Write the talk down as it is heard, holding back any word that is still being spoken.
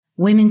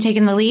Women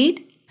Taking the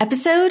Lead,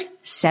 episode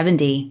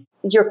 70.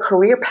 Your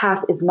career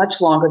path is much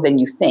longer than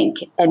you think,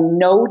 and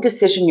no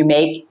decision you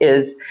make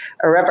is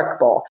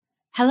irrevocable.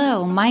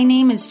 Hello, my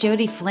name is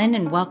Jody Flynn,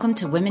 and welcome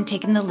to Women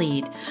Taking the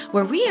Lead,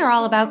 where we are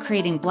all about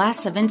creating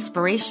blasts of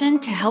inspiration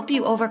to help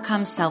you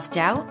overcome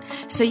self-doubt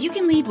so you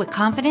can lead with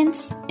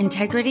confidence,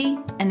 integrity,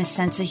 and a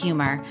sense of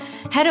humor.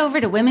 Head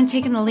over to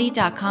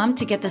womentakingthelead.com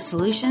to get the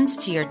solutions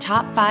to your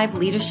top 5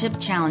 leadership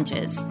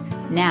challenges.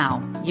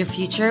 Now, your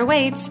future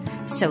awaits,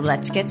 so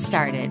let's get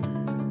started.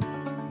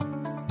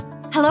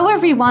 Hello,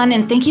 everyone,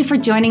 and thank you for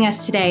joining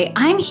us today.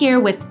 I'm here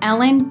with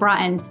Ellen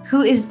Broughton,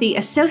 who is the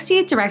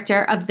Associate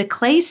Director of the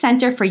Clay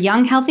Center for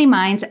Young Healthy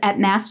Minds at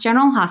Mass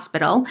General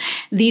Hospital,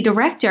 the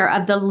Director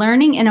of the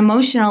Learning and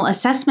Emotional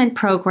Assessment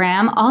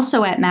Program,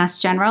 also at Mass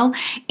General,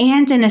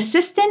 and an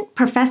Assistant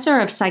Professor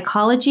of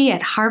Psychology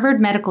at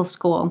Harvard Medical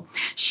School.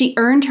 She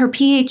earned her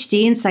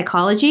PhD in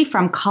psychology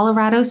from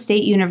Colorado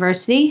State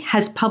University,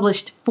 has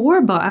published 4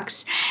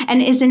 books,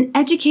 and is an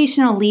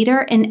educational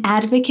leader and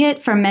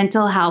advocate for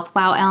mental health.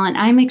 Wow, Ellen,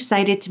 I'm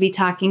excited to be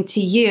talking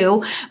to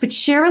you, but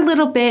share a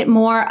little bit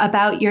more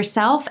about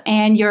yourself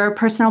and your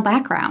personal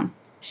background.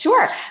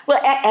 Sure. Well,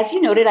 as you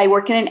noted, I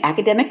work in an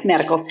academic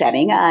medical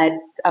setting.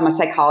 I'm a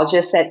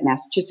psychologist at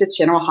Massachusetts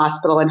General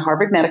Hospital and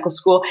Harvard Medical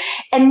School.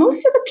 And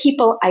most of the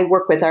people I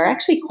work with are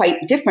actually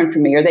quite different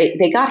from me, or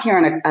they got here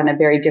on a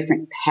very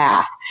different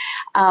path.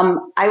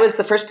 I was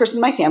the first person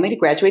in my family to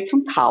graduate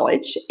from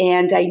college,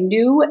 and I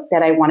knew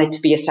that I wanted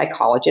to be a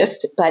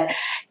psychologist, but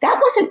that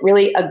wasn't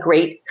really a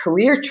great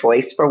career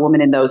choice for a woman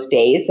in those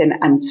days. And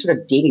I'm sort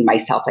of dating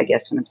myself, I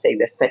guess, when I'm saying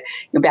this, but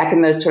back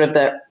in the sort of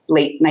the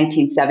late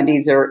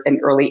 1970s and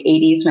early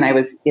 80s when I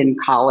was in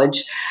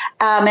college.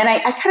 And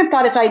I kind of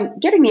thought if I'm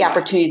getting the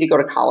opportunity to go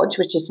to college,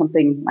 which is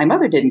something my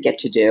mother didn't get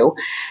to do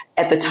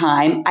at the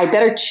time, I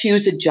better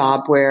choose a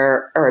job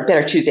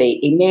better choose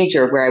a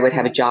major where I would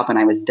have a job when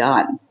I was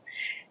done.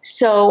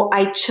 So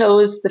I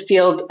chose the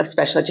field of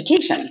special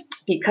education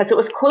because it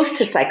was close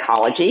to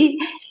psychology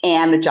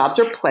and the jobs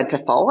are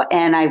plentiful.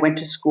 And I went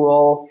to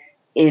school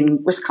in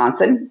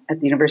Wisconsin, at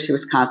the University of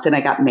Wisconsin.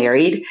 I got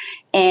married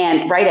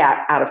and right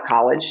out of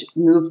college,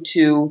 moved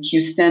to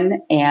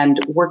Houston and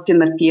worked in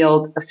the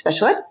field of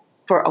special ed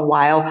for a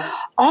while,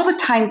 all the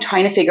time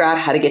trying to figure out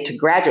how to get to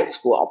graduate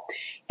school.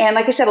 And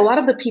like I said, a lot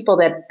of the people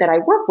that I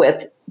work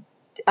with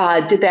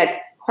did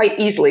that quite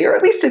easily, or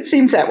at least it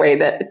seems that way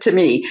to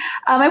me.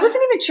 I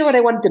wasn't even sure what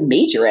I wanted to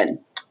major in.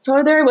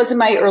 So there I was in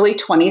my early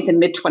 20s and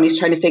mid 20s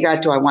trying to figure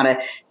out, do I want to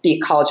be a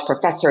college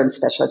professor in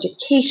special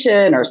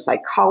education or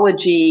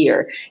psychology,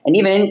 and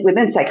even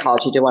within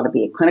psychology, do I want to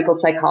be a clinical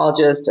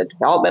psychologist, a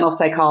developmental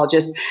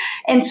psychologist?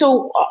 And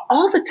so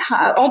all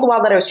the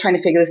while that I was trying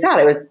to figure this out,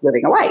 I was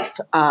living a life.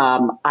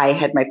 I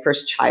had my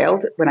first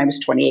child when I was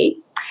 28.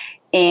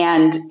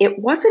 And it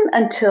wasn't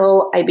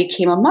until I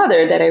became a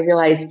mother that I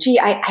realized,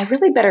 I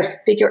really better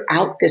figure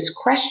out this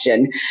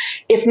question,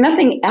 if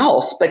nothing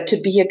else, but to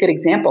be a good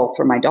example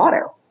for my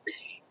daughter.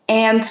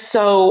 And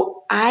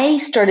so I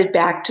started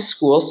back to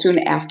school soon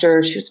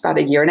after. She was about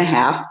a year and a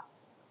half.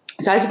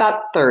 So I was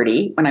about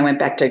 30 when I went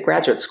back to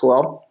graduate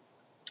school.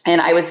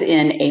 And I was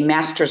in a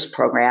master's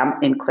program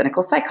in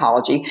clinical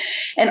psychology.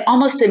 And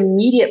almost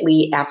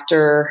immediately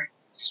after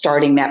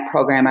starting that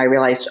program, I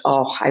realized,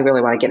 I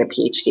really want to get a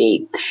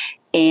PhD.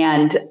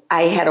 And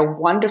I had a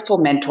wonderful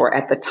mentor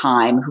at the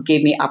time who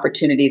gave me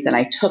opportunities and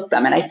I took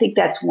them. And I think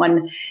that's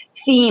one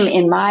theme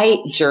in my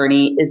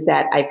journey is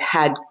that I've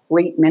had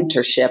great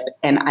mentorship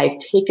and I've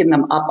taken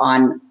them up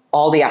on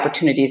all the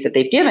opportunities that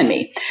they've given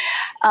me.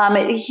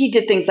 He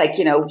did things like,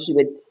 he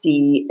would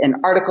see an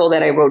article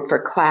that I wrote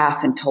for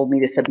class and told me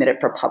to submit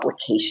it for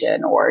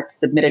publication or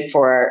submit it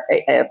for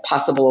a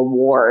possible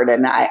award.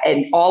 And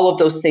all of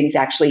those things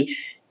actually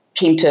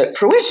came to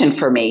fruition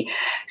for me.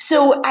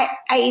 So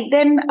I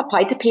then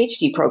applied to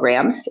PhD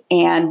programs.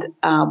 And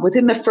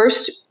within the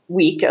first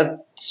week of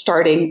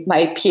starting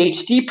my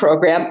PhD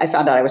program, I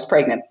found out I was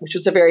pregnant, which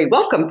was a very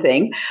welcome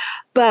thing.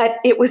 But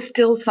it was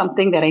still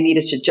something that I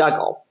needed to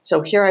juggle.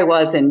 So here I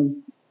was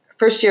in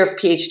first year of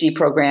PhD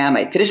program.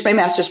 I finished my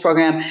master's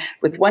program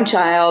with one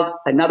child,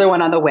 another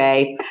one on the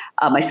way.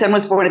 My son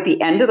was born at the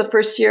end of the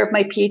first year of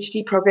my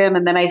PhD program.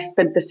 And then I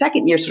spent the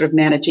second year sort of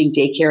managing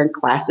daycare and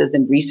classes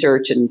and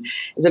research. And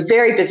it was a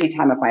very busy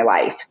time of my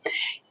life.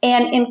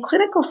 And in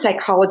clinical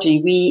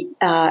psychology, we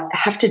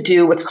have to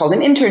do what's called an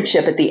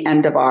internship at the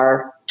end of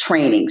our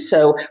training.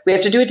 So we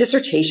have to do a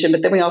dissertation,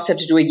 but then we also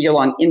have to do a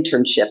year-long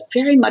internship,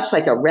 very much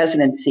like a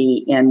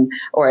residency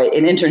or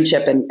an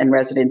internship and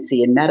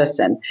residency in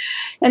medicine.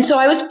 And so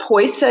I was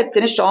poised, I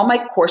finished all my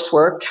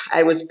coursework.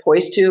 I was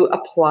poised to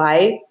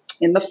apply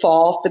in the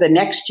fall for the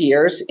next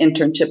year's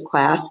internship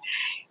class.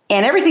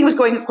 And everything was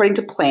going according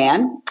to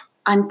plan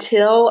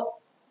until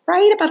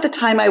right about the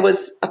time I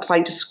was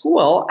applying to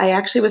school, I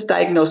actually was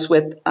diagnosed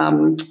with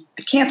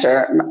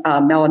cancer,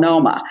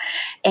 melanoma,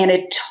 and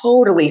it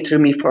totally threw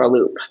me for a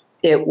loop.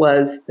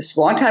 This a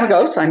long time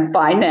ago, so I'm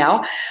fine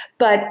now,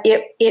 but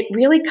it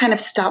really kind of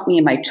stopped me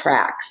in my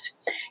tracks.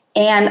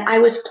 And I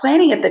was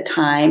planning at the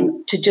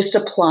time to just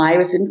apply. I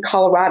was in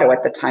Colorado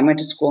at the time, went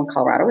to school in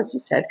Colorado, as you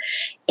said.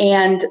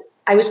 And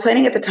I was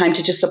planning at the time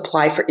to just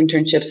apply for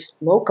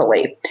internships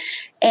locally.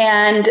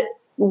 And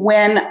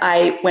when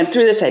I went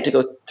through this, I had to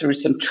go through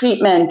some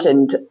treatment,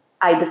 and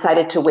I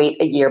decided to wait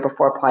a year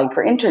before applying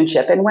for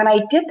internship. And when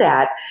I did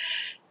that,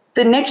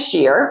 the next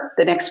year,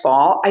 the next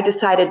fall, I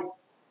decided,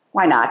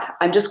 why not?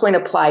 I'm just going to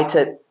apply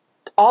to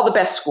all the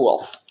best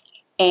schools.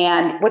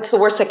 And what's the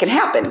worst that can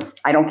happen?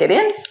 I don't get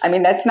in. I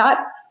mean, that's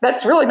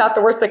really not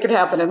the worst that could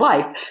happen in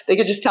life. They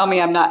could just tell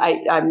me I'm not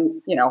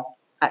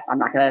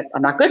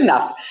good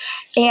enough.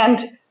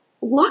 And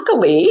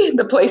luckily,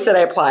 the place that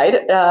I applied,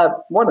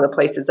 one of the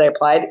places I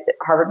applied,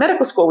 Harvard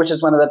Medical School, which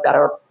is one of the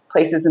better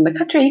places in the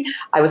country,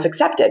 I was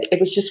accepted. It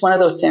was just one of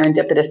those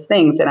serendipitous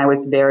things, and I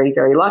was very,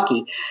 very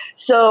lucky.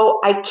 So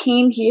I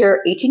came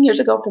here 18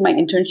 years ago for my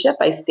internship.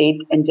 I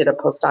stayed and did a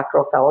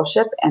postdoctoral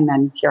fellowship, and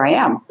then here I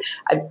am.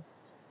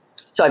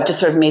 So I've just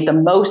sort of made the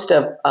most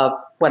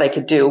of what I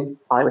could do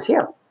while I was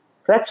here.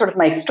 So that's sort of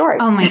my story.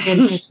 Oh, my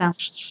goodness.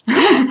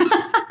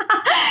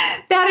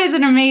 That is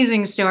an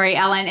amazing story,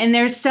 Ellen. And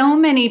there's so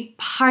many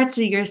parts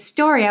of your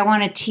story I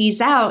want to tease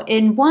out.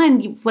 In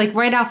one, like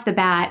right off the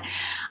bat,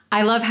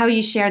 I love how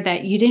you shared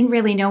that you didn't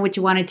really know what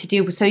you wanted to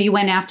do. So you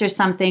went after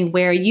something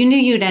where you knew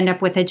you'd end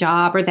up with a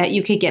job or that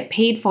you could get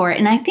paid for it.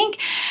 And I think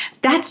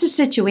that's the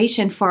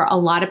situation for a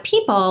lot of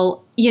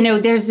people. You know,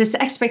 there's this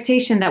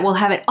expectation that we'll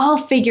have it all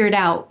figured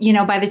out, you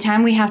know, by the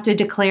time we have to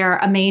declare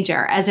a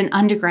major as an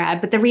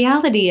undergrad. But the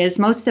reality is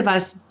most of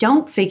us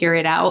don't figure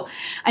it out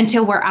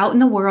until we're out in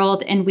the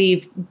world and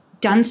we've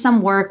done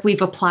some work,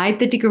 we've applied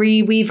the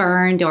degree we've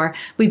earned, or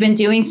we've been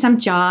doing some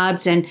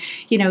jobs. And,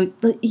 you know,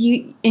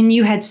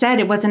 you had said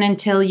it wasn't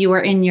until you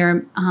were in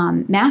your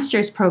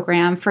master's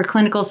program for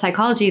clinical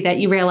psychology that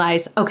you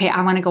realized, okay,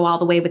 I want to go all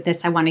the way with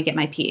this. I want to get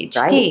my PhD.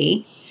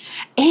 Right.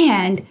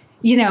 And,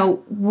 you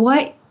know,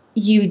 what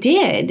you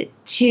did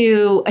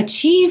to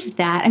achieve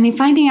that. I mean,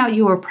 finding out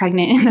you were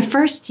pregnant in the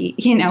first,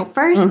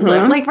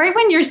 like right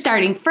when you're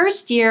starting,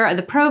 first year of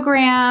the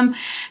program,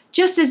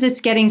 just as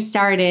it's getting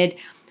started.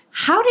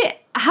 How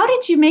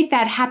did you make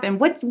that happen?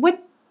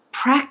 What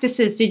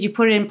practices did you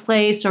put in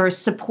place or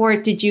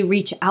support did you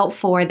reach out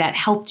for that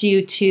helped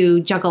you to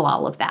juggle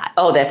all of that?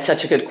 Oh, that's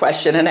such a good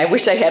question. And I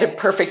wish I had a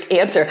perfect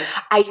answer.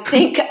 I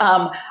think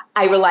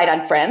I relied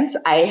on friends.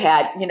 I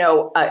had,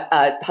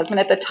 a husband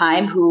at the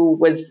time who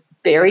was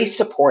very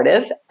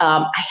supportive.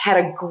 I had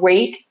a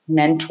great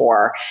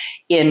mentor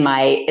in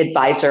my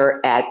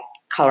advisor at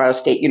Colorado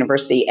State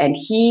University. And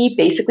he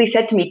basically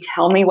said to me,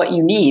 tell me what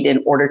you need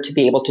in order to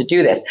be able to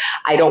do this.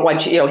 I don't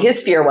want you,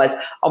 his fear was,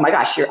 oh my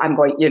gosh,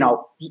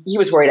 he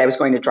was worried I was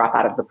going to drop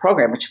out of the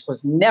program, which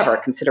was never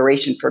a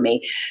consideration for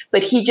me.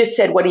 But he just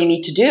said, what do you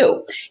need to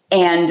do?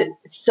 And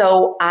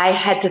so I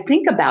had to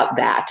think about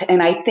that.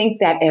 And I think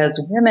that as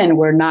women,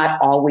 we're not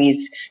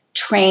always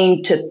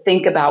trained to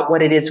think about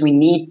what it is we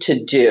need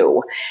to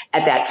do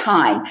at that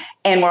time.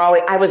 And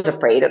I was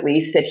afraid, at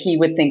least, that he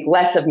would think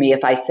less of me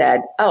if I said,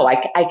 oh,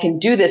 I can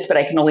do this, but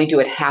I can only do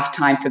it half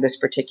time for this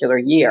particular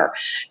year.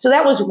 So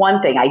that was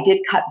one thing. I did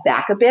cut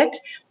back a bit.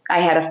 I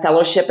had a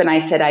fellowship and I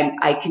said,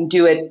 I can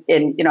do it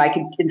I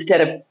could,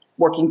 instead of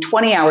working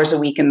 20 hours a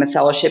week in the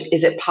fellowship,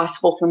 is it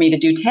possible for me to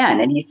do 10?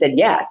 And he said,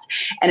 yes.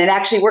 And it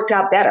actually worked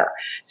out better.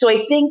 So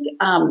I think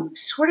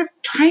sort of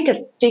trying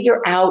to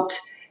figure out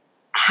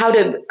how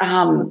to,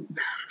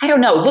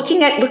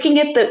 looking at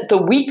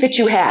the week that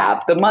you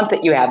have, the month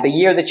that you have, the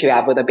year that you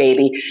have with a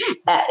baby,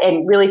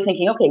 and really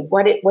thinking, okay,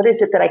 what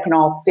is it that I can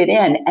all fit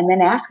in, and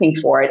then asking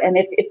for it. And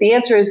if the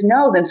answer is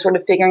no, then sort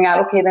of figuring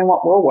out, okay, then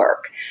what will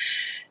work.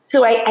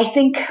 So I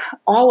think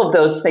all of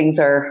those things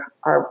are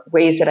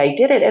ways that I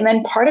did it. And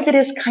then part of it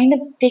is kind of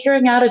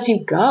figuring out as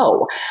you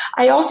go.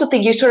 I also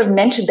think you sort of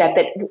mentioned that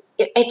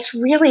it's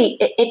really,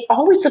 it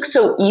always looks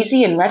so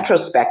easy in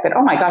retrospect that,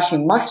 oh my gosh, you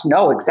must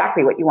know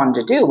exactly what you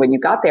wanted to do when you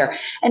got there.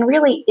 And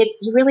really,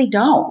 you really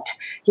don't.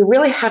 You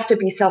really have to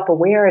be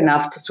self-aware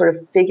enough to sort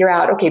of figure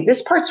out, okay,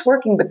 this part's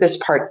working, but this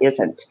part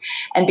isn't,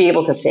 and be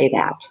able to say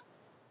that.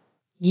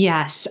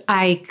 Yes,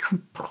 I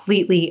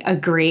completely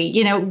agree.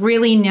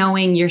 Really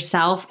knowing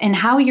yourself and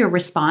how you're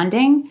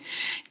responding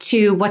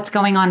to what's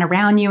going on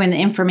around you and the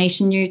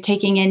information you're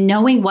taking in,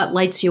 knowing what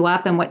lights you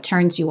up and what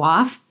turns you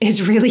off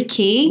is really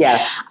key.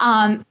 Yes.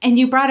 And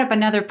you brought up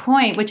another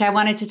point, which I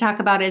wanted to talk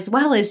about as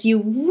well, is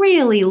you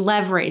really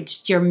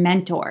leveraged your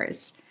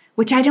mentors,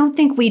 which I don't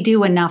think we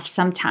do enough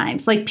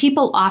sometimes. Like,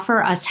 people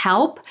offer us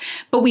help,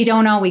 but we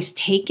don't always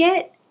take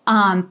it.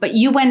 But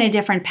you went a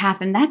different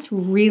path, and that's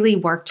really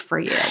worked for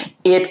you.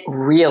 It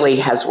really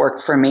has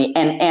worked for me.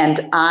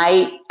 And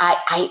I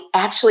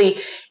actually,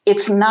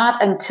 it's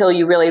not until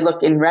you really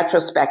look in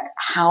retrospect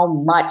how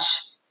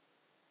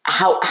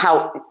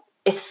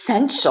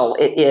essential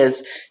it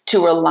is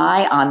to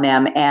rely on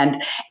them.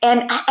 And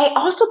I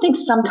also think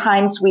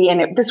sometimes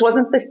this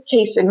wasn't the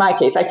case in my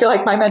case. I feel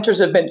like my mentors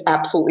have been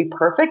absolutely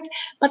perfect,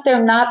 but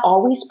they're not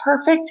always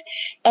perfect.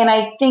 And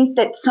I think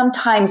that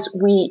sometimes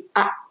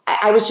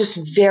I was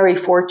just very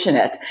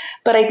fortunate.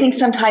 But I think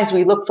sometimes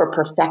we look for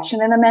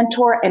perfection in a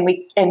mentor,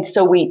 and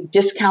so we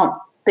discount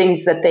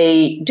things that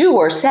they do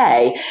or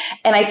say.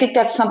 And I think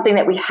that's something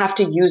that we have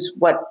to use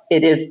what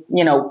it is,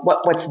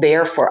 what's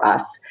there for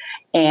us.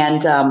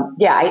 And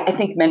I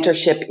think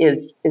mentorship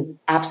is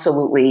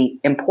absolutely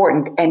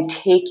important, and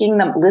taking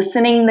them,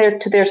 listening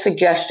to their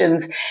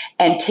suggestions,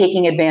 and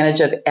taking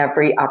advantage of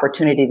every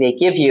opportunity they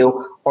give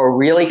you, or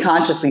really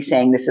consciously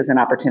saying, this is an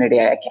opportunity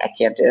I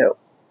can't do.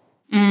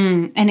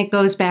 And it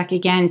goes back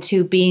again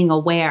to being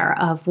aware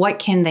of what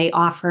can they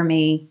offer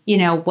me,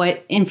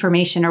 what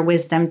information or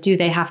wisdom do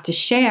they have to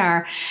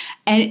share,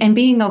 and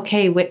being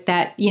okay with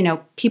that,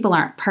 people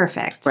aren't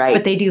perfect, right,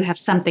 but they do have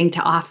something to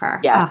offer.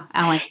 Yes.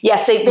 Ellen.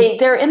 Yes,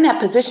 they're in that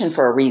position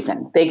for a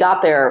reason. They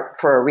got there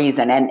for a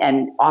reason,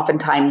 and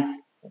oftentimes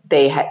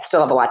they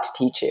still have a lot to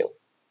teach you.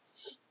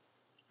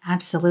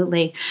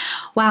 Absolutely.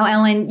 Wow,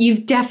 Ellen,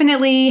 you've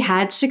definitely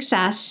had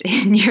success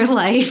in your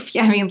life.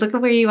 I mean, look at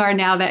where you are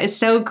now. That is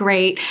so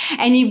great.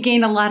 And you've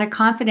gained a lot of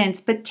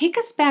confidence. But take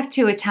us back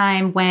to a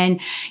time when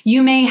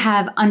you may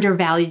have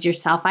undervalued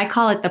yourself. I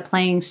call it the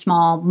playing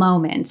small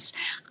moments,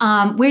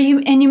 where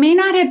you may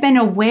not have been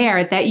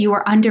aware that you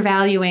were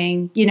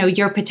undervaluing,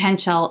 your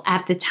potential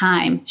at the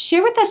time.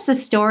 Share with us the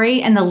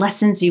story and the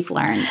lessons you've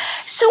learned.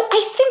 So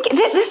I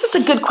think this is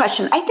a good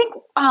question. I think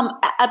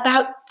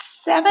about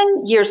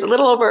 7 years, a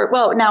little over,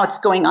 now it's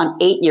going on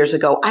 8 years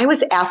ago, I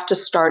was asked to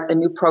start a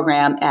new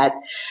program at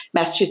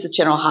Massachusetts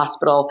General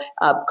Hospital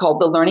called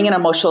the Learning and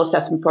Emotional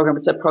Assessment Program.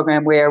 It's a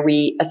program where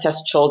we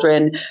assess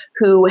children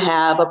who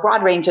have a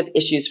broad range of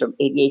issues, from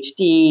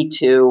ADHD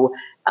to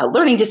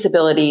learning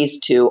disabilities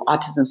to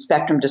autism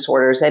spectrum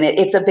disorders. And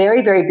it's a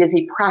very, very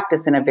busy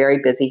practice in a very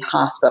busy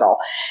hospital.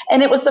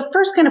 And it was the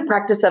first kind of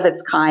practice of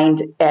its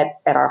kind at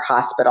our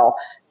hospital,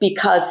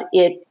 because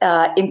it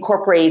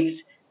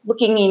incorporates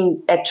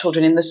looking at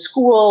children in the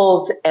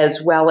schools,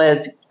 as well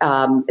as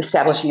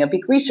establishing a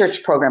big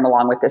research program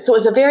along with this. So it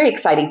was a very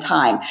exciting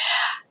time.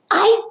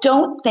 I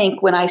don't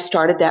think when I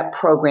started that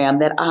program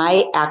that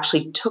I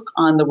actually took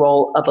on the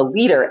role of a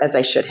leader as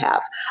I should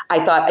have.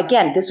 I thought,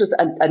 again, this was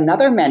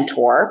another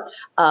mentor,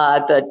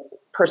 the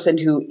person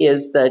who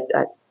is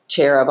the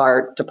chair of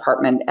our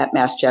department at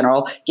Mass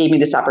General, gave me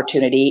this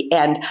opportunity.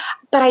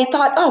 But I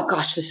thought, oh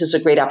gosh, this is a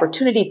great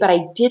opportunity, but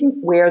I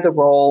didn't wear the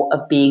role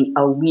of being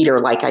a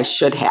leader like I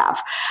should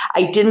have.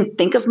 I didn't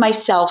think of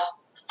myself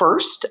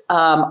first.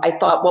 I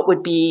thought, what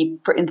would be,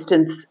 for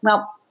instance,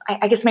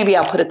 I guess maybe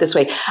I'll put it this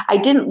way. I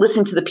didn't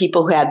listen to the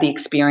people who had the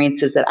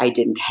experiences that I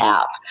didn't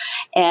have.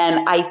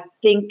 And I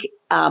think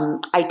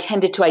I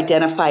tended to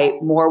identify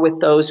more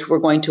with those who were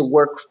going to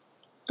work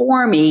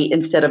for me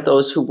instead of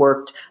those who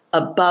worked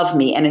above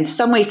me. And in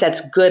some ways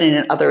that's good, and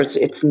in others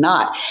it's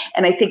not.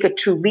 And I think a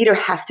true leader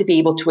has to be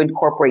able to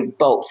incorporate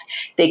both.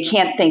 They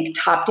can't think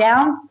top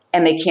down,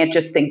 and they can't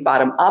just think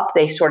bottom up.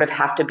 They sort of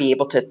have to be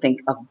able to think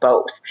of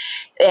both.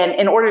 And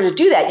in order to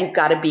do that, you've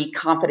got to be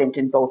confident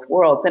in both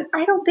worlds. And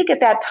I don't think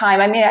at that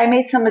time, I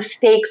made some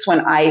mistakes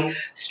when I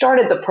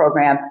started the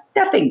program,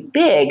 nothing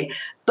big,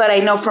 but I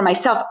know for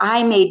myself,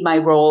 I made my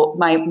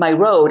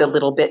road a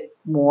little bit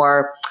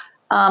more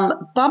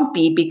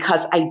bumpy,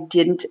 because I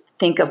didn't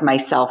think of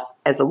myself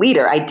as a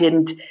leader. I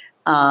didn't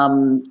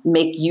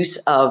make use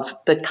of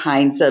the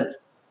kinds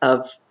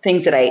of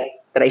things that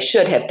I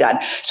should have done.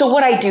 So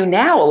what I do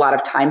now a lot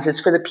of times is,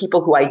 for the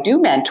people who I do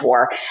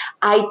mentor,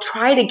 I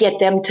try to get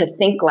them to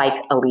think like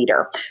a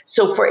leader.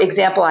 So for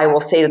example, I will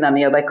say to them,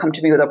 they come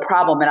to me with a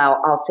problem, and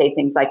I'll say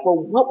things like, well,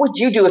 what would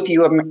you do if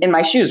you were in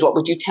my shoes? What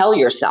would you tell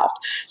yourself?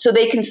 So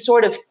they can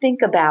sort of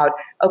think about,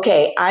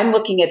 okay, I'm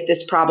looking at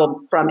this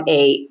problem from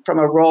a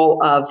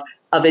role of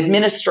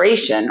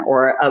administration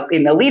or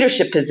in a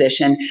leadership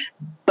position,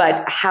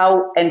 but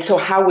how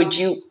would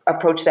you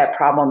approach that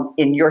problem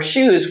in your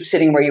shoes,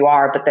 sitting where you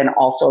are, but then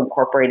also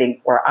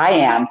incorporating where I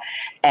am?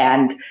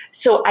 And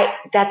so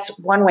that's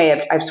one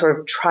way I've sort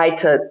of tried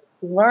to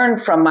learn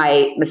from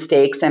my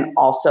mistakes, and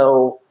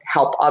also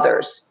help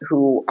others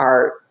who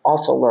are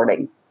also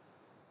learning.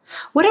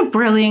 What a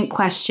brilliant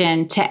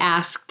question to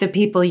ask the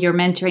people you're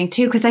mentoring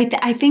too, because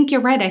I think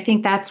you're right. I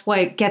think that's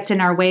what gets in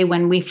our way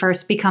when we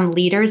first become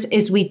leaders,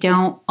 is we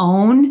don't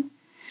own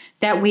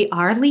that we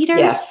are leaders.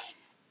 Yes.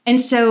 And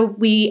so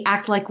we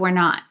act like we're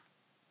not.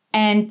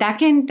 And that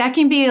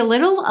can be a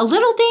little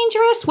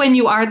dangerous when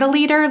you are the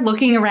leader,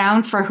 looking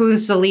around for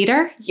who's the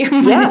leader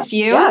when it's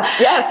you.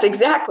 Yes,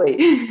 exactly.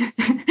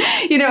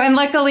 And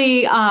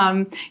luckily,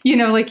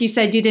 like you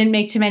said, you didn't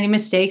make too many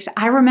mistakes.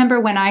 I remember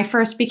when I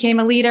first became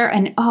a leader,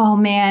 and oh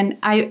man,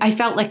 I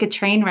felt like a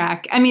train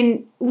wreck. I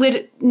mean,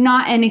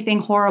 not anything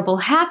horrible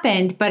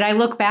happened, but I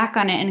look back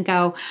on it and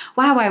go,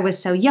 wow, I was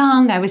so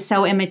young, I was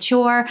so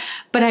immature,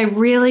 but I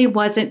really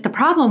wasn't. The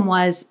problem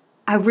was,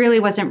 I really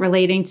wasn't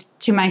relating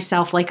to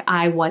myself like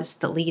I was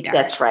the leader.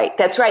 That's right.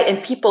 That's right.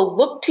 And people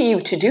look to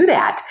you to do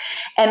that.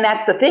 And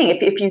that's the thing.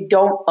 If you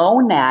don't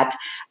own that,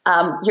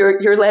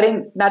 you're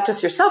letting not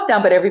just yourself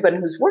down, but everybody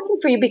who's working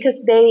for you,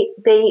 because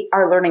they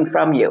are learning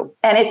from you.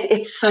 And I think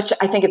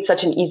it's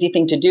such an easy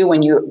thing to do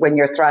when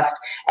you're thrust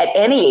at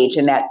any age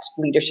in that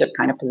leadership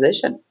kind of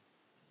position.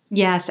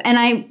 Yes. And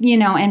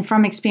and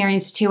from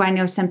experience too, I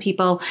know some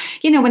people,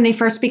 when they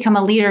first become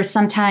a leader,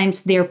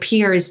 sometimes their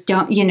peers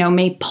don't,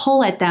 may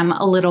pull at them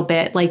a little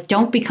bit, like,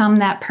 don't become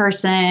that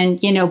person,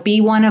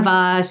 be one of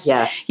us,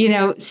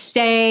 yes.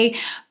 Stay.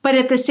 But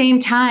at the same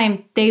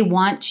time, they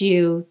want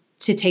you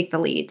to take the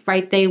lead,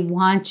 right? They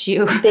want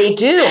you. They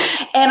do.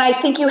 And I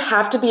think you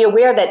have to be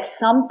aware that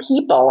some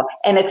people,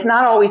 and it's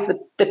not always the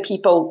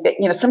people,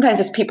 sometimes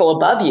it's people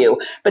above you,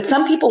 but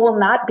some people will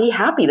not be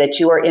happy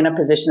that you are in a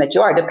position that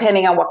you are,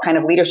 depending on what kind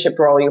of leadership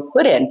role you're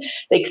put in.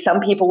 Like,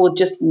 some people will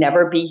just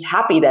never be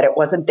happy that it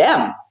wasn't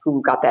them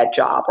who got that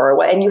job,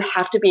 and you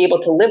have to be able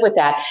to live with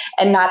that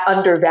and not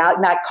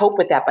cope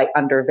with that by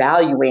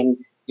undervaluing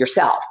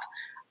yourself,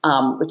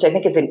 which I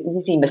think is an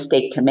easy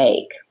mistake to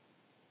make.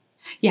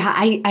 Yeah,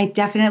 I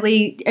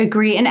definitely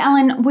agree. And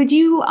Ellen, would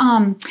you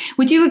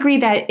agree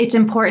that it's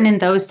important in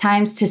those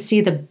times to see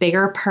the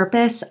bigger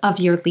purpose of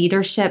your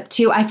leadership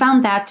too? I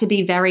found that to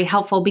be very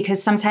helpful,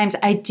 because sometimes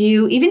I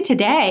do, even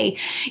today,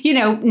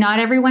 not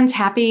everyone's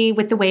happy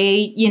with the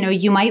way,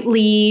 you might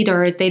lead,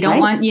 or they don't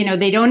want,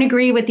 they don't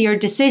agree with your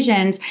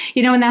decisions,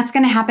 and that's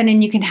going to happen.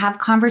 And you can have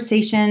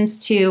conversations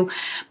too,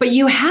 but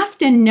you have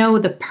to know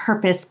the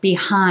purpose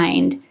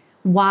behind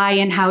why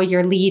and how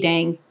you're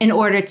leading in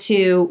order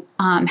to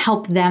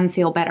help them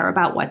feel better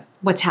about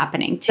what's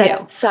happening too.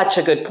 That's such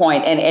a good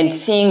point. And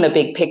seeing the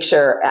big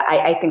picture,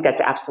 I think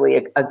that's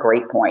absolutely a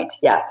great point.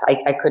 Yes,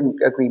 I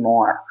couldn't agree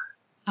more.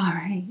 All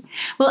right.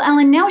 Well,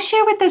 Ellen, now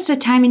share with us a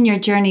time in your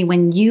journey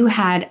when you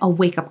had a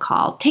wake-up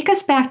call. Take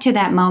us back to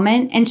that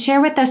moment and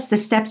share with us the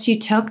steps you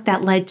took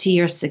that led to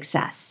your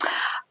success.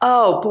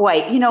 Oh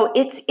boy,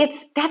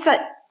 that's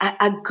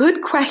a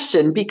good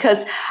question,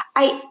 because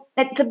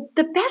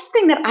the best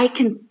thing that I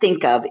can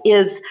think of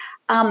is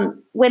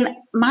when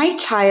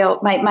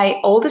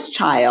my oldest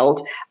child,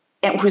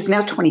 who's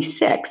now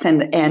 26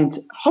 and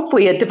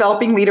hopefully a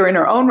developing leader in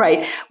her own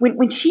right,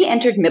 when she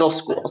entered middle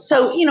school.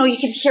 So, you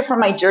can hear from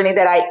my journey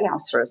that I,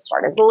 sort of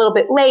started a little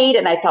bit late,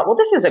 and I thought, well,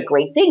 this is a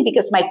great thing,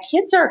 because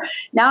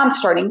now I'm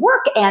starting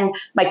work and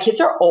my kids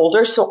are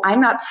older, so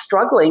I'm not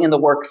struggling in the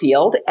work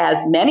field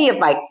as many of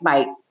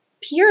my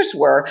peers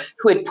were,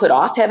 who had put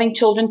off having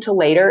children till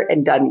later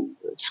and done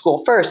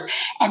school first.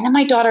 And then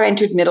my daughter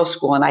entered middle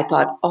school, and I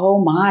thought, oh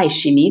my,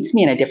 she needs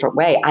me in a different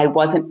way. I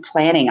wasn't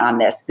planning on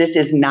this. This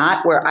is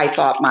not where I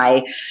thought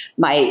my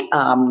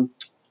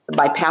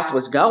path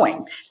was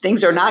going.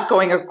 Things are not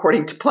going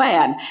according to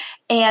plan.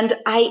 And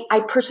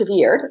I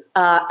persevered.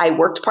 I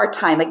worked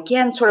part-time,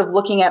 again, sort of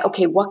looking at,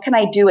 okay, what can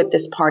I do at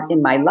this part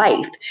in my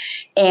life?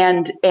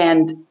 And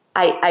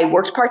I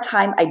worked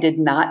part-time. I did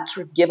not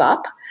sort of give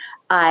up.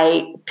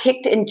 I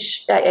picked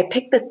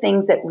the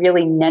things that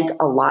really meant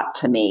a lot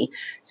to me.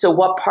 So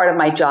what part of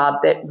my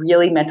job that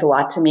really meant a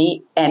lot to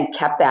me, and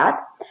kept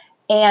that.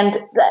 And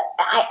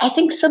I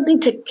think something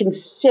to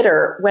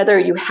consider, whether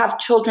you have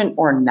children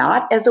or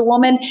not as a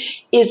woman,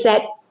 is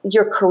that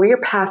your career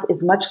path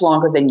is much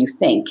longer than you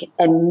think,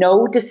 and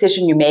no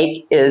decision you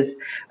make is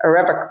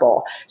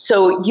irrevocable.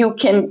 So you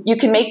can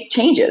make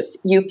changes.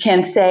 You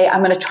can say,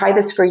 I'm going to try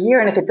this for a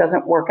year, and if it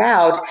doesn't work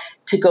out,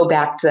 to go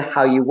back to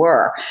how you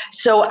were.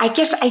 So I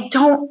guess I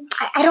don't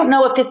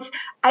know if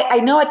I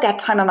know at that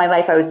time in my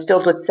life I was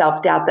filled with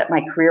self-doubt that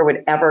my career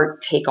would ever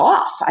take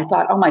off. I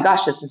thought, oh my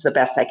gosh, this is the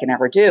best I can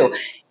ever do.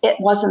 It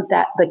wasn't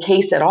that the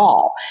case at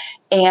all.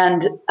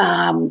 And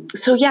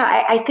so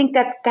yeah, I think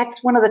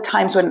that's one of the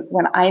times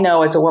when I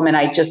know as a woman,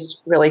 I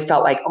just really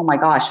felt like, oh my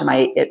gosh,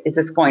 is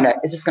this going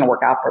to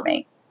work out for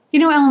me?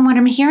 Ellen, what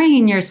I'm hearing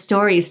in your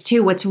stories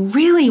too, what's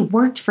really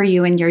worked for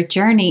you in your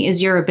journey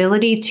is your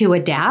ability to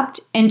adapt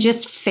and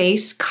just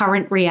face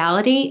current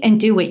reality and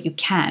do what you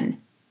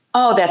can.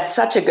 Oh, that's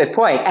such a good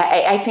point.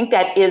 I think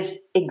that is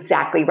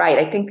exactly right.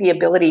 I think the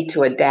ability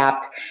to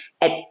adapt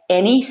at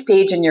any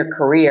stage in your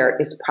career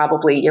is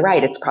probably, you're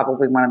right, it's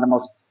probably one of the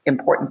most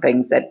important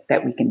things that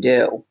we can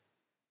do.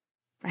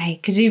 Right,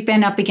 because you've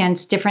been up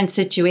against different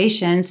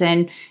situations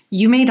and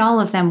you made all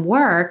of them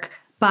work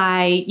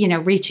by,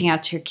 reaching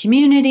out to your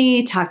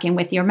community, talking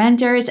with your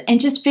mentors, and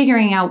just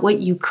figuring out what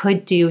you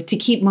could do to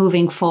keep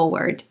moving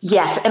forward.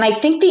 Yes. And I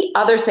think the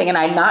other thing, and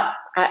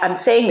I'm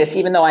saying this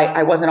even though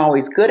I wasn't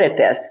always good at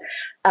this,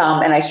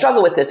 and I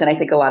struggle with this, and I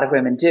think a lot of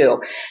women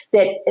do,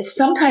 that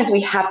sometimes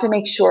we have to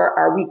make sure,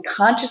 are we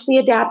consciously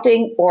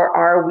adapting, or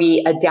are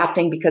we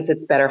adapting because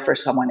it's better for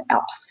someone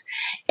else?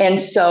 And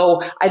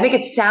so I think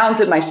it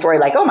sounds in my story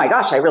like, oh my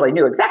gosh, I really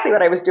knew exactly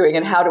what I was doing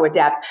and how to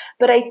adapt.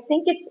 But I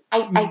think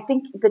I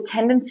think the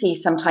tendency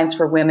sometimes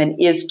for women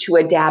is to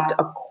adapt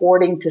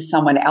according to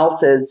someone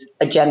else's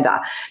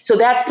agenda. So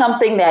that's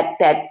something that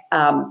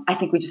I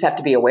think we just have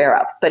to be aware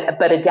of.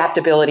 But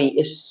adaptability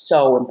is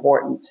so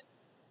important.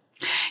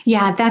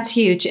 Yeah, that's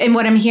huge. And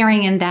what I'm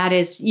hearing in that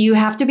is you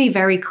have to be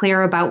very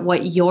clear about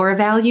what your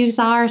values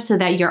are so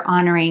that you're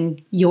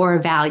honoring your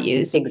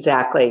values.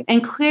 Exactly.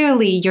 And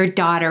clearly, your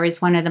daughter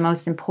is one of the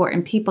most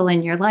important people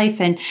in your life,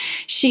 and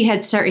she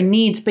had certain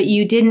needs, but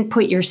you didn't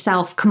put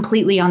yourself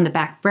completely on the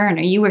back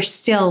burner. You were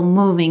still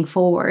moving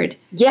forward.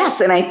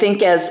 Yes, and I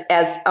think as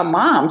a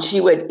mom,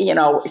 she would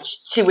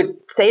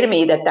say to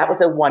me that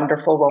was a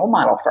wonderful role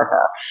model for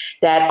her.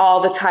 That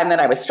all the time that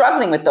I was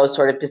struggling with those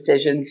sort of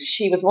decisions,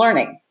 she was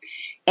learning.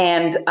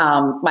 And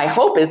my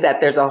hope is that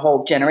there's a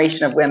whole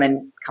generation of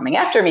women coming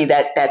after me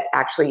that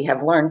actually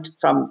have learned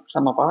from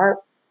some of our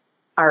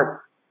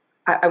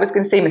I was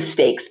going to say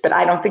mistakes, but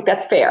I don't think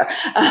that's fair.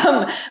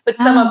 But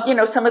some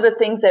of the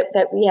things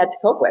that we had to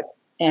cope with.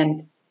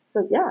 And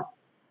so, yeah.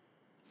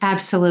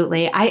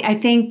 Absolutely. I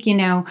think,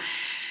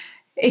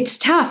 it's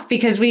tough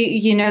because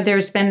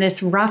there's been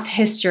this rough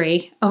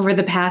history over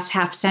the past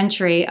half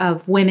century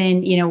of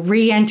women,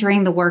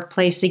 re-entering the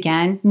workplace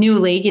again,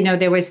 newly.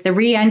 There was the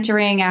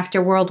re-entering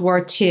after World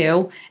War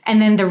II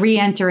and then the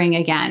re-entering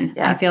again,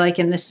 yes. I feel like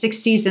in the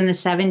 60s and the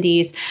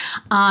 70s.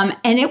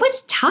 And it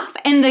was tough.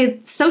 And the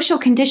social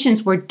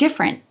conditions were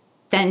different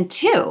then,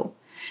 too.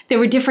 There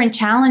were different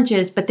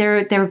challenges, but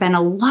there have been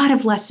a lot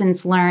of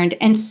lessons learned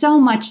and so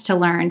much to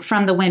learn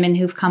from the women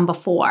who've come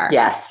before.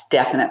 Yes,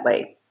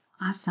 definitely.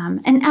 Awesome.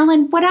 And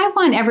Ellen, what I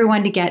want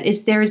everyone to get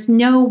is there's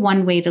no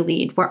one way to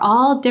lead. We're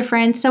all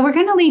different, so we're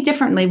going to lead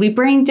differently. We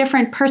bring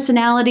different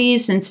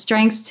personalities and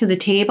strengths to the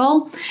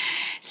table.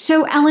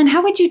 So, Ellen,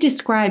 how would you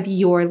describe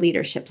your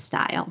leadership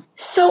style?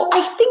 So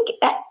I think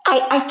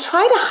I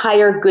try to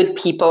hire good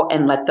people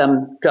and let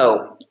them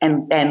go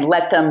and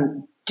let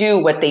them do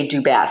what they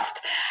do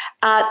best.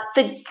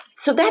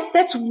 So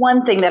that's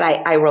one thing that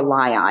I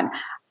rely on.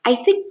 I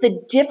think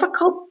the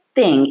difficult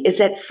thing is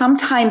that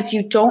sometimes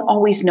you don't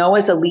always know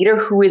as a leader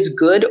who is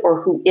good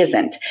or who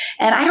isn't.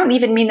 And I don't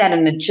even mean that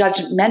in a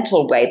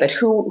judgmental way, but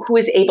who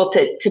is able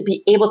to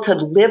be able to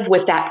live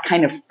with that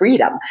kind of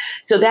freedom.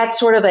 So that's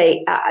sort of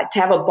to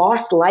have a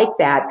boss like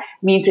that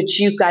means that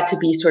you've got to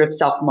be sort of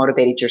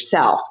self-motivated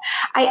yourself.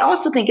 I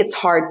also think it's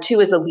hard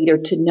too as a leader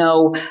to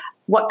know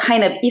what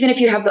kind of, even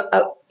if you have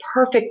a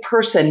perfect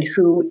person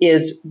who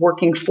is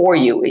working for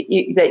you,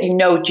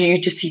 you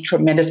just see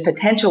tremendous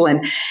potential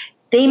in,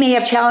 they may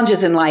have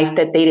challenges in life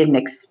that they didn't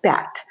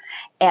expect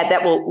and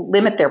that will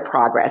limit their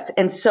progress.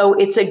 And so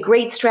it's a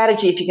great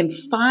strategy if you can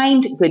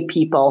find good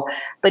people,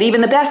 but even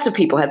the best of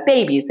people have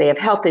babies, they have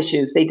health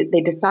issues, they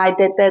decide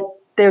that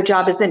their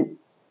job isn't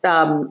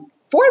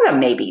for them,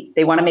 maybe.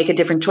 They want to make a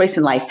different choice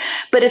in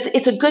life. But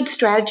it's a good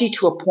strategy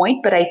to a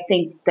point, but I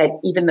think that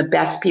even the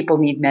best people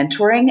need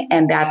mentoring,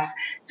 and that's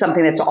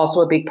something that's also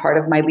a big part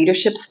of my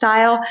leadership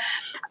style.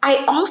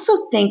 I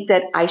also think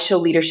that I show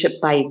leadership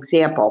by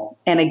example.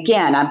 And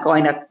again, I'm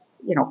going to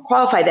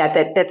qualify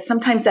that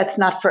sometimes that's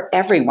not for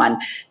everyone.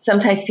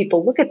 Sometimes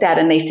people look at that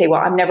and they say, well,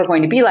 I'm never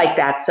going to be like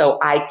that, so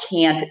I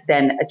can't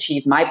then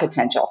achieve my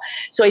potential.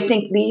 So I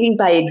think leading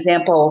by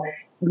example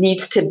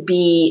needs to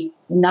be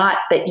not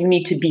that you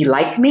need to be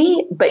like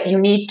me, but you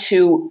need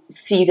to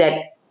see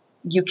that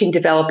you can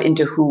develop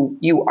into who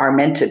you are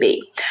meant to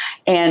be.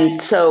 And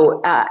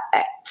so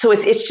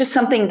it's just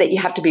something that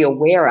you have to be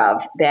aware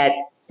of, that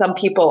some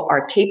people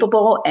are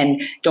capable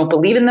and don't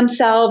believe in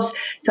themselves.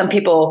 Some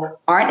people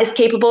aren't as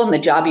capable in the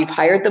job you've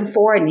hired them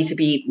for and need to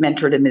be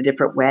mentored in a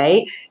different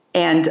way.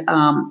 And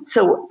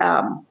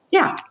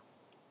yeah.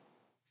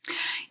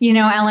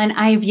 Ellen,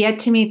 I've yet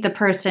to meet the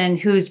person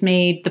who's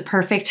made the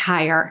perfect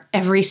hire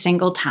every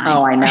single time.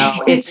 Oh, I know.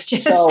 Right? It's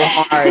just so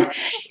hard.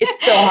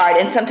 It's so hard.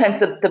 And sometimes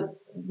the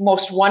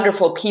most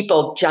wonderful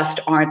people just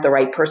aren't the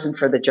right person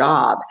for the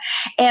job.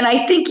 And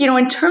I think,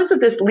 in terms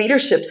of this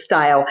leadership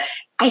style,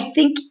 I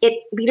think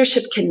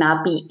leadership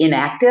cannot be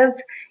inactive.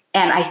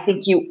 And I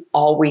think you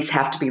always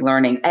have to be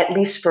learning. At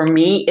least for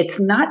me, it's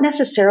not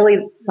necessarily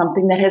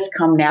something that has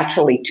come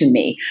naturally to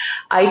me.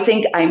 I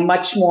think I'm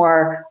much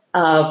more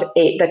of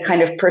the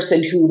kind of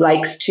person who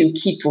likes to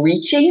keep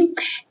reaching.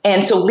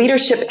 And so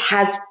leadership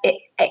has,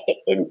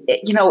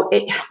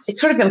 it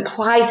sort of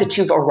implies that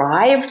you've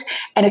arrived,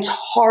 and it's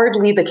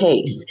hardly the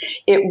case.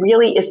 It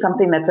really is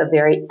something that's a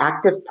very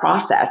active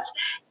process.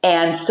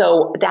 And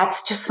so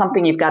that's just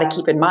something you've got to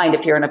keep in mind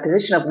if you're in a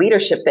position of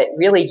leadership, that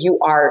really you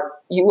are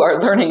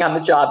learning on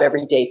the job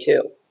every day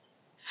too.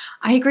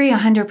 I agree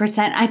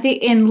 100%. I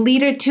think in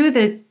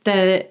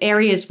the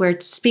areas we're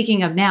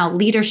speaking of now,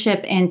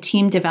 leadership and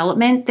team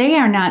development, they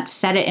are not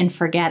set it and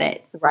forget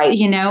it. Right.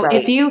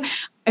 Right.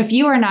 If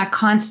you are not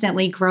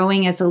constantly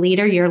growing as a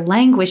leader, you're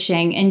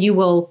languishing and you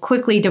will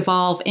quickly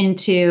devolve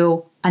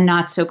into a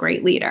not so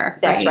great leader.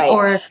 That's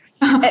right.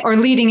 Or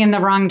leading in the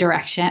wrong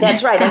direction.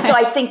 That's right. And so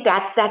I think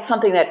that's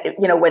something that,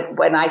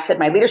 when I said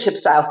my leadership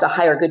style is to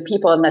hire good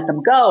people and let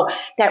them go,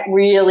 that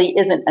really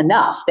isn't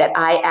enough. That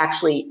I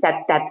actually,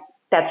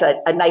 that's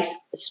a nice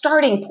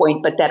starting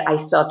point, but that I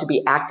still have to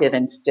be active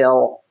and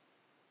still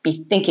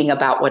be thinking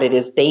about what it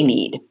is they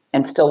need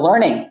and still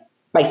learning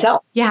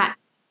myself. Yeah.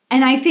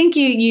 And I think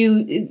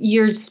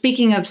you're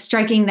speaking of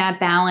striking that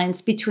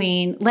balance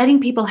between letting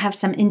people have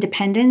some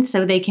independence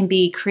so they can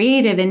be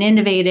creative and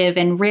innovative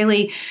and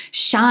really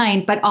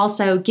shine, but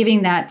also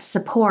giving that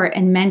support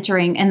and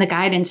mentoring and the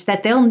guidance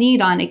that they'll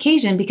need on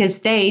occasion,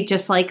 because they,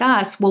 just like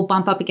us, will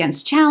bump up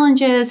against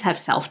challenges, have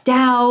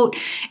self-doubt,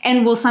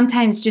 and will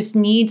sometimes just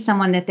need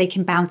someone that they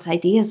can bounce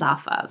ideas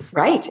off of.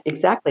 Right,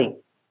 exactly.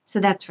 So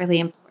that's really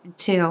important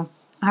too.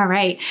 All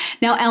right.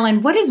 Now,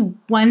 Ellen, what is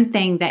one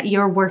thing that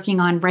you're working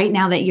on right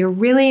now that you're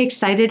really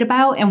excited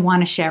about and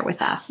want to share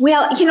with us?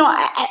 Well,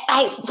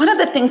 one of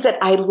the things that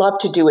I love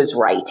to do is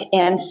write.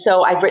 And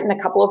so I've written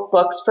a couple of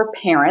books for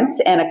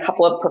parents and a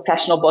couple of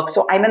professional books.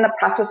 So I'm in the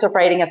process of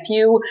writing a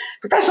few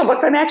professional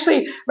books. I'm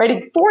actually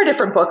writing 4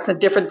 different books on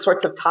different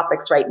sorts of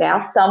topics right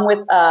now. Some with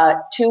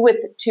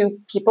two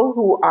people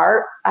who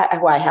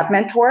I have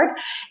mentored,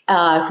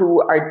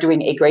 who are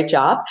doing a great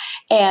job.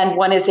 And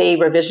one is a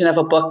revision of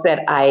a book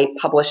that I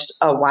published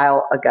a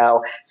while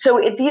ago.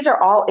 So these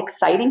are all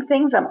exciting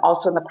things. I'm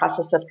also in the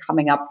process of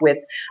coming up with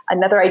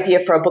another idea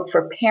for a book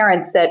for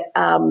parents that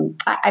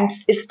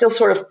is still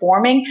sort of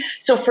forming.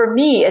 So for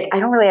me, I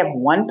don't really have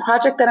one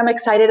project that I'm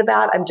excited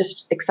about. I'm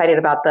just excited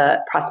about the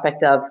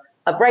prospect of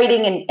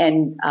writing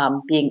and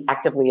being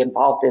actively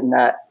involved in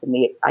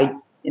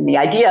the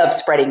idea of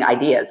spreading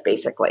ideas,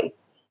 basically.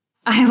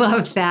 I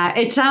love that.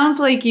 It sounds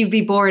like you'd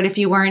be bored if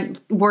you weren't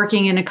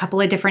working in a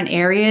couple of different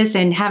areas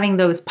and having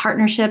those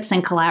partnerships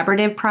and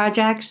collaborative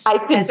projects. I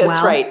think that's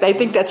right. I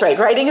think that's right.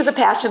 Writing is a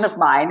passion of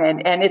mine,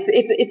 and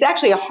it's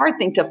actually a hard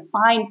thing to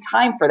find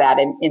time for that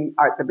in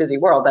the busy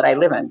world that I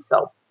live in.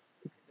 So.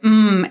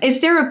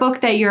 Is there a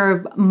book that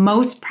you're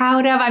most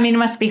proud of? I mean, it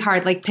must be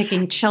hard, like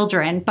picking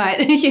children, but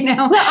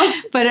Well,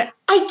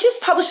 I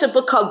just published a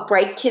book called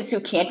Bright Kids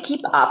Who Can't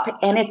Keep Up,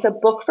 and it's a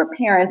book for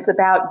parents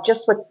about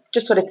just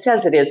what it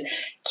says it is.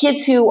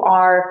 Kids who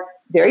are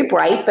very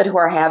bright, but who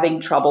are having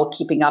trouble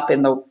keeping up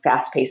in the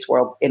fast-paced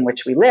world in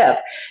which we live.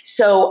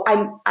 So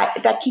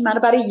that came out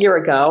about a year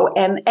ago,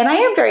 and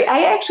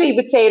I actually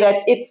would say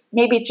that it's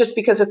maybe just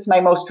because it's my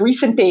most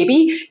recent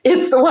baby,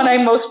 it's the one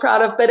I'm most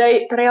proud of. But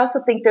I also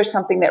think there's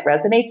something that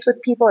resonates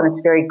with people, and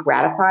it's very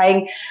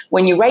gratifying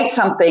when you write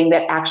something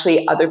that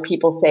actually other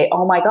people say,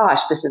 "Oh my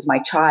gosh, this is my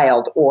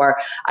child," or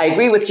 "I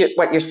agree with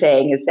what you're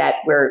saying is that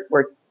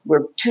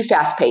we're too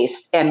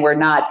fast-paced, and we're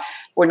not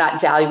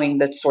valuing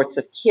the sorts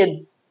of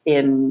kids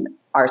in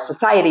our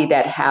society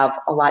that have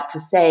a lot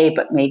to say,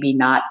 but maybe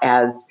not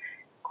as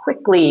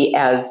quickly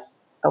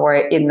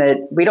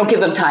we don't give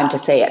them time to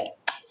say it."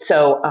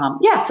 So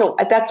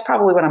that's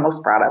probably what I'm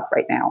most proud of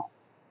right now.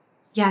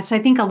 Yes, I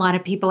think a lot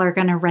of people are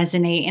going to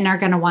resonate and are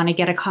going to want to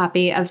get a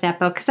copy of that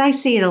book, because I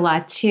see it a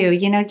lot too.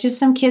 Just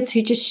some kids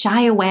who just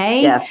shy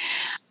away. Yes.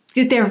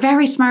 They're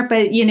very smart,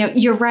 but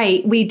you're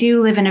right. We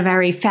do live in a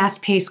very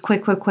fast-paced,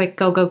 quick,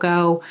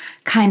 go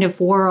kind of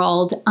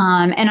world.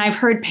 And I've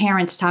heard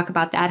parents talk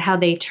about that, how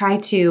they try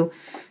to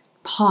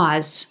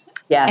pause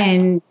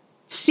and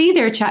see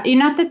their child.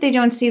 Not that they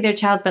don't see their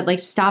child, but like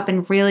stop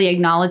and really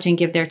acknowledge and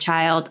give their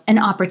child an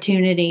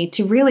opportunity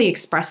to really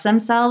express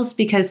themselves.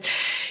 Because,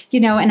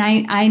 and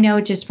I know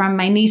just from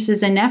my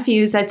nieces and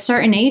nephews at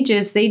certain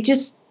ages, they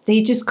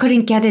just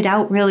couldn't get it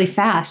out really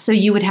fast. So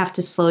you would have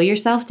to slow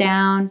yourself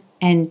down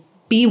and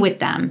be with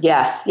them.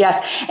 Yes.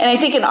 And I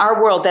think in our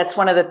world, that's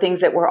one of the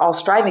things that we're all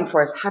striving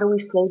for is how do we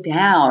slow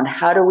down?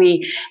 How do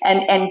we,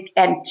 and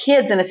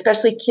kids, and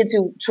especially kids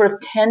who sort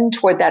of tend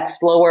toward that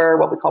slower,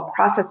 what we call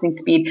processing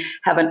speed,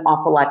 have an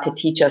awful lot to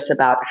teach us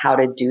about how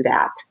to do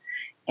that.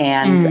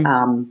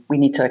 And we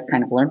need to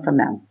kind of learn from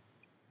them.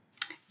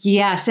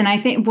 Yes. And I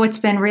think what's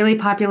been really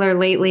popular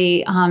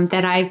lately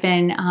that I've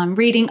been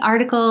reading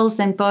articles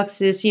and books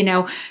is, being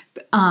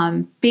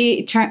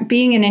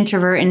an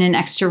introvert in an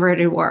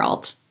extroverted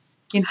world.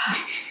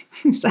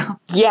 So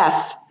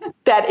yes,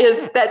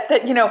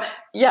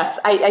 yes,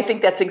 I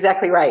think that's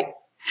exactly right.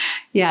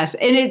 Yes.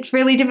 And it's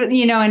really different,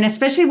 and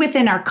especially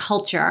within our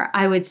culture,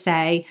 I would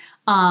say,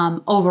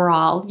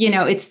 overall,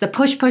 it's the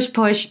push,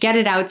 get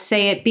it out,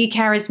 say it, be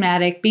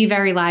charismatic, be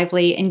very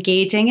lively,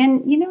 engaging.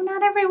 And,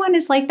 not everyone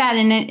is like that.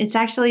 And it's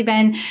actually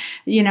been,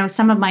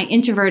 some of my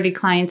introverted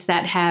clients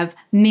that have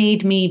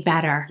made me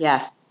better.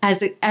 Yes.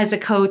 As a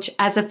coach,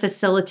 as a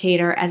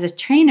facilitator, as a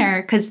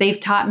trainer, because they've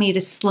taught me to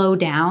slow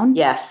down.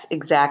 Yes,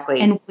 exactly.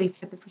 And wait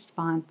for the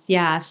response.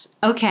 Yes.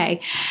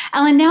 Okay.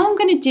 Ellen, now I'm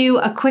going to do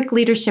a quick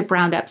leadership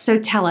roundup. So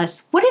tell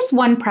us, what is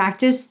one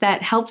practice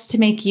that helps to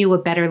make you a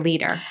better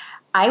leader?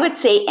 I would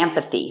say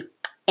empathy.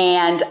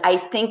 And I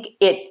think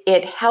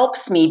it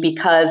helps me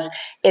because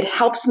it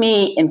helps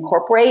me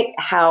incorporate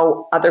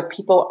how other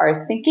people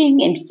are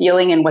thinking and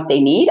feeling and what they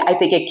need. I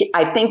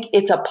think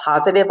it's a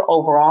positive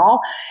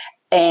overall.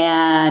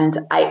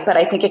 But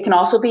I think it can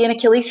also be an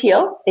Achilles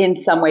heel in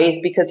some ways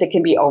because it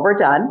can be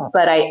overdone.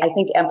 But I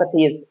think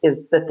empathy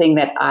is the thing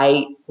that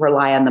I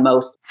rely on the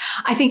most.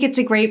 I think it's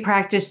a great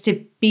practice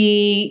to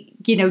be,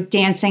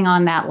 dancing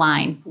on that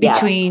line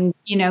between,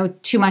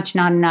 too much,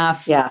 not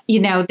enough. Yes.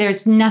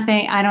 There's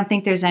nothing, I don't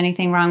think there's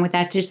anything wrong with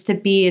that, just to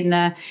be in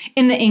the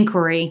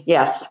inquiry.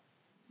 Yes.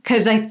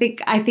 because I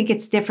think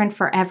it's different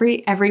for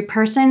every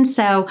person.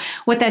 So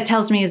what that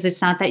tells me is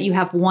it's not that you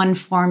have one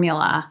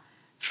formula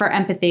for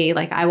empathy.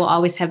 Like I will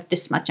always have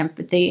this much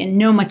empathy and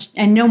no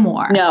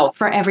more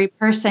for every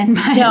person.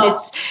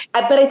 But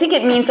but I think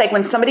it means like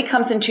when somebody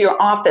comes into your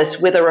office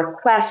with a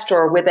request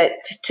or with it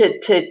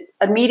to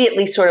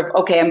immediately sort of,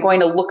 okay, I'm going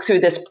to look through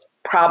this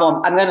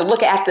problem. I'm going to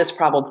look at this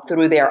problem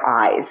through their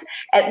eyes,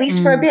 at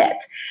least for a bit.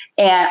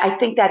 And I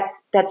think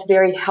that's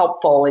very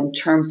helpful in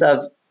terms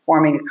of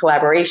forming a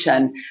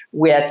collaboration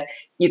with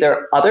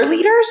either other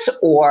leaders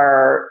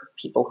or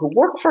people who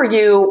work for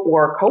you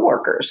or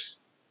coworkers.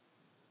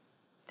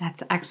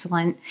 That's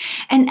excellent.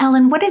 And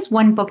Ellen, what is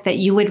one book that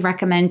you would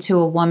recommend to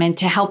a woman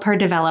to help her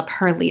develop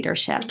her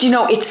leadership?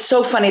 It's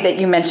so funny that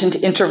you mentioned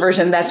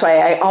introversion. That's why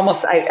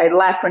I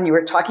laughed when you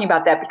were talking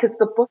about that, because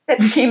the book that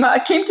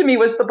came to me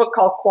was the book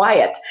called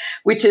Quiet,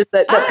 which is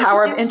the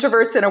power of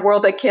introverts in a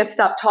world that can't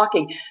stop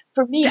talking.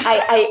 For me,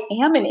 I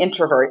am an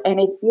introvert, and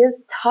it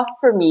is tough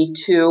for me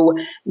to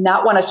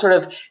not want to sort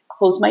of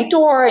close my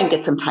door and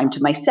get some time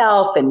to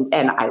myself. And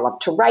I love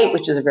to write,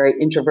 which is a very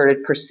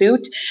introverted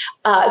pursuit.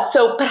 But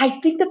I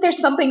think that there's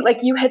something, like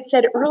you had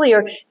said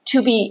earlier,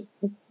 to be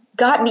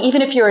gotten,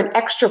 even if you're an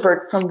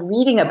extrovert, from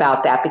reading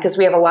about that, because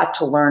we have a lot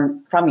to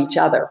learn from each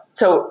other.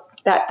 So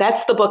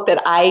that's the book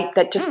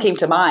that just came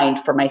to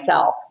mind for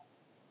myself.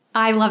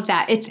 I love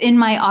that. It's in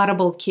my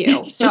Audible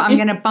queue. So I'm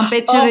going to bump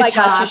it to the top. Oh my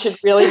gosh, you should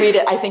really read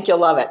it. I think you'll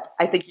love it.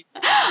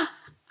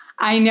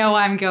 I know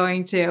I'm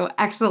going to.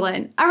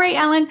 Excellent. All right,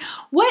 Ellen,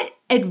 what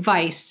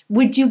advice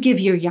would you give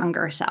your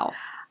younger self?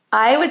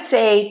 I would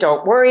say,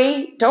 don't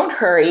worry, don't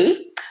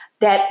hurry,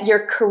 that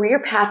your career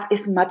path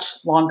is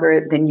much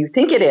longer than you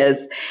think it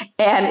is.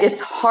 And it's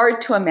hard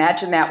to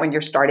imagine that when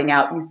you're starting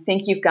out. You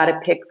think you've got to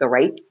pick the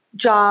right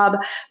job,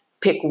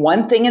 pick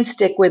one thing and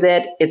stick with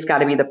it. It's got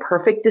to be the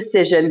perfect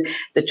decision.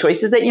 The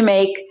choices that you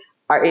make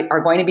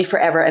are going to be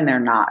forever, and they're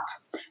not.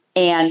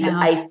 And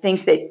I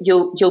think that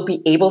you'll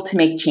be able to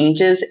make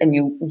changes, and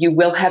you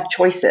will have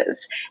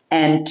choices,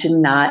 and to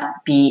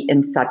not be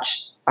in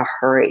such a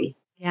hurry.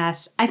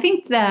 Yes. I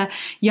think the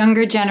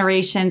younger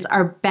generations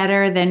are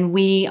better than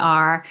we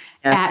are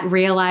at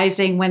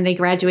realizing when they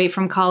graduate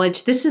from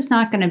college, this is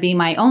not going to be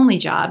my only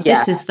job.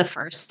 Yes. This is the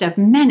first of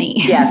many.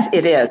 Yes,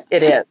 it is.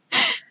 It is.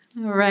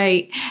 All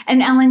right.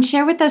 And Ellen,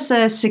 share with us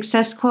a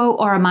success quote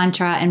or a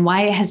mantra and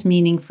why it has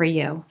meaning for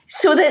you.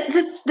 So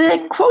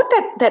the quote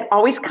that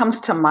always comes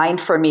to mind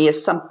for me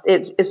is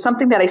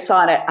something that I saw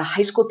on a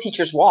high school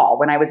teacher's wall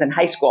when I was in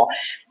high school.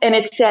 And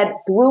it said,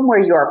 "Bloom where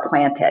you are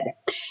planted."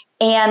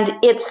 And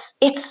it's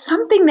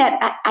something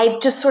that I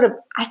just sort of,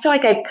 I feel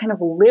like I kind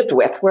of lived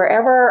with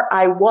wherever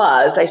I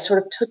was. I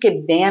sort of took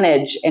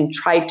advantage and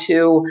tried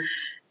to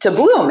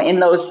bloom in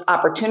those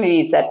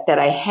opportunities that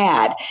I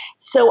had.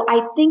 So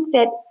I think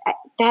that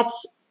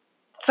that's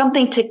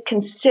something to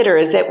consider,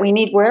 is that we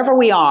need, wherever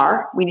we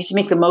are, we need to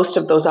make the most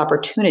of those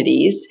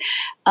opportunities.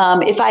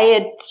 If I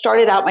had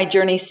started out my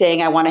journey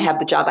saying I want to have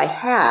the job I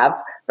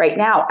have right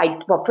now,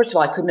 first of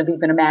all, I couldn't have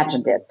even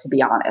imagined it, to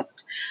be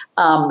honest.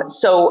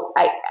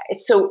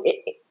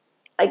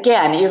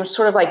 Again, you're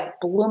sort of like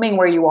blooming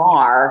where you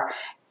are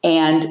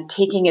and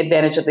taking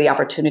advantage of the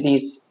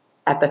opportunities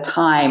at the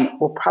time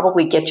will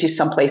probably get you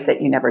someplace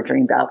that you never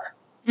dreamed of.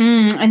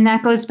 And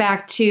that goes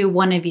back to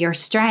one of your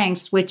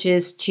strengths, which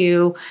is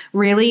to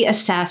really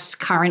assess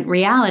current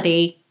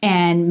reality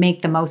and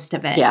make the most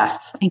of it.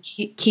 Yes. And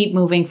keep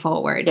moving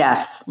forward.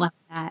 Yes. Love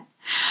that.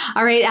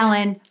 All right,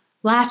 Ellen.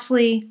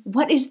 Lastly,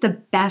 what is the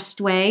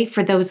best way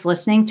for those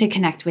listening to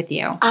connect with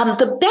you?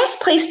 The best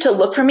place to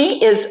look for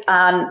me is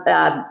on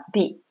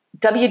the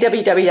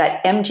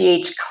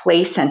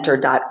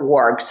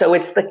www.mghclaycenter.org. So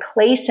it's the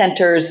Clay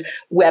Center's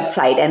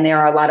website, and there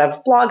are a lot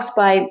of blogs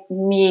by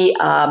me.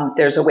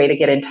 There's a way to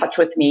get in touch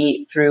with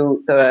me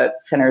through the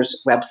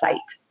center's website.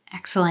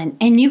 Excellent.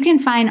 And you can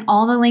find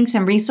all the links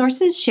and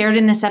resources shared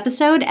in this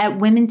episode at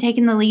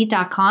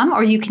womentakingthelead.com,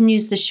 or you can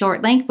use the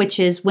short link,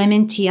 which is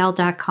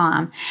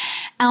womentl.com.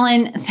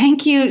 Ellen,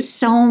 thank you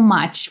so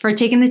much for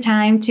taking the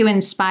time to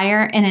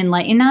inspire and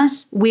enlighten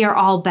us. We are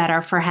all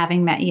better for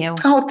having met you.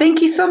 Oh,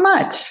 thank you so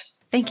much.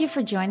 Thank you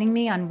for joining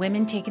me on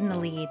Women Taking the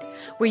Lead.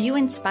 Were you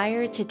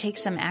inspired to take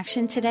some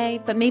action today,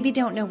 but maybe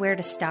don't know where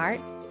to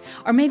start?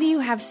 Or maybe you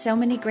have so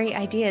many great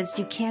ideas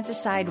you can't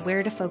decide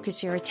where to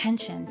focus your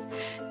attention.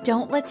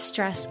 Don't let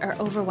stress or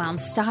overwhelm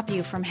stop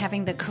you from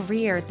having the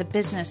career, the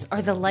business,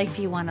 or the life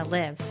you want to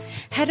live.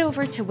 Head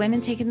over to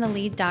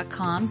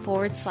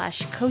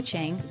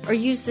womentakingthelead.com/coaching or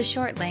use the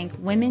short link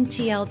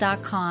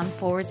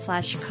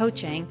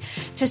womentl.com/coaching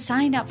to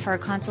sign up for a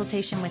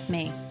consultation with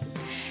me.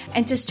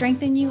 And to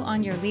strengthen you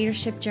on your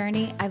leadership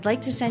journey, I'd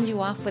like to send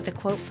you off with a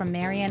quote from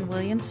Marianne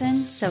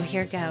Williamson, so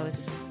here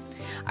goes.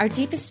 Our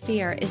deepest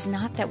fear is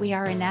not that we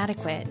are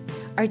inadequate.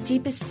 Our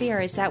deepest fear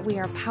is that we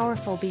are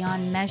powerful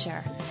beyond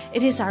measure.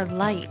 It is our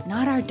light,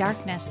 not our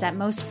darkness, that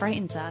most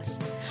frightens us.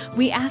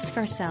 We ask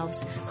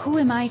ourselves, who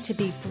am I to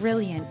be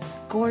brilliant,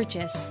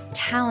 gorgeous,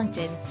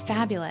 talented,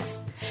 fabulous?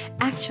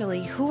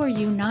 Actually, who are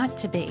you not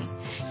to be?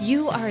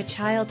 You are a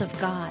child of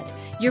God.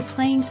 Your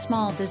playing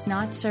small does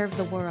not serve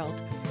the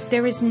world.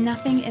 There is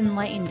nothing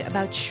enlightened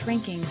about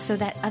shrinking so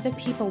that other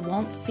people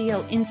won't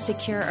feel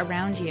insecure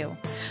around you.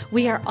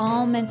 We are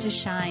all meant to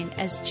shine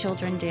as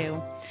children do.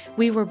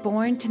 We were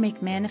born to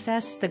make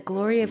manifest the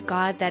glory of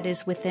God that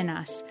is within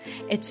us.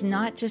 It's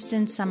not just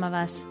in some of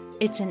us,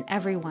 it's in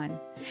everyone.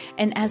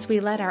 And as we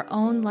let our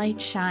own light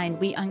shine,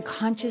 we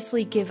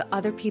unconsciously give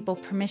other people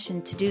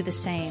permission to do the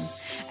same.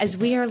 As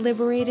we are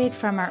liberated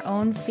from our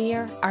own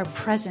fear, our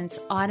presence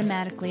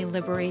automatically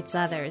liberates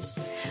others.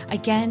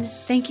 Again,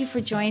 thank you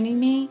for joining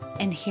me,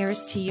 and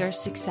here's to your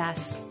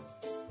success.